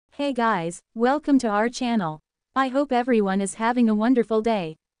Hey guys, welcome to our channel. I hope everyone is having a wonderful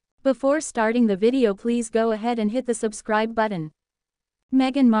day. Before starting the video, please go ahead and hit the subscribe button.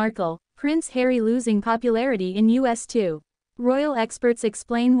 Meghan Markle, Prince Harry losing popularity in US too. Royal experts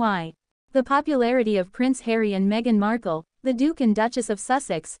explain why. The popularity of Prince Harry and Meghan Markle, the Duke and Duchess of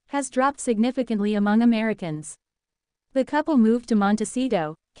Sussex, has dropped significantly among Americans. The couple moved to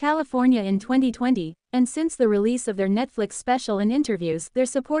Montecito, California in 2020, and since the release of their Netflix special and interviews, their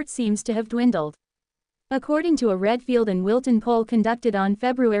support seems to have dwindled. According to a Redfield and Wilton poll conducted on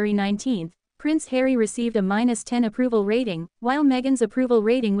February 19, Prince Harry received a -10 approval rating, while Meghan's approval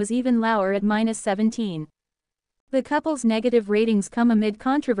rating was even lower at -17. The couple's negative ratings come amid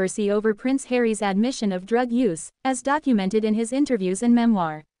controversy over Prince Harry's admission of drug use, as documented in his interviews and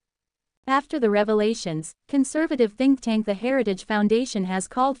memoir. After the revelations, conservative think tank the Heritage Foundation has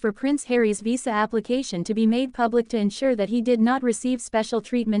called for Prince Harry's visa application to be made public to ensure that he did not receive special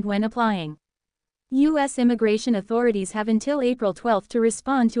treatment when applying. U.S. immigration authorities have until April 12 to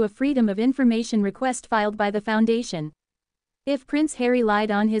respond to a Freedom of Information request filed by the foundation. If Prince Harry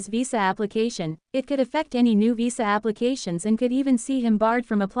lied on his visa application, it could affect any new visa applications and could even see him barred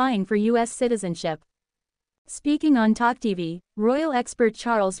from applying for U.S. citizenship. Speaking on Talk TV, royal expert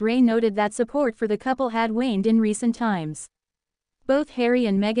Charles Ray noted that support for the couple had waned in recent times. Both Harry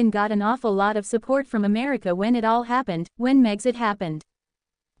and Meghan got an awful lot of support from America when it all happened, when Megxit happened.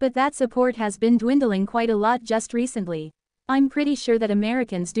 But that support has been dwindling quite a lot just recently. I'm pretty sure that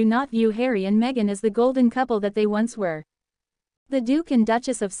Americans do not view Harry and Meghan as the golden couple that they once were. The Duke and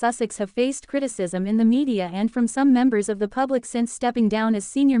Duchess of Sussex have faced criticism in the media and from some members of the public since stepping down as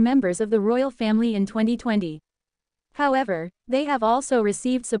senior members of the royal family in 2020. However, they have also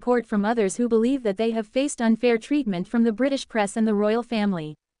received support from others who believe that they have faced unfair treatment from the British press and the royal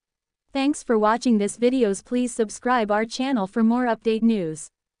family. Thanks for watching this videos. Please subscribe our channel for more update news.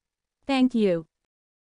 Thank you.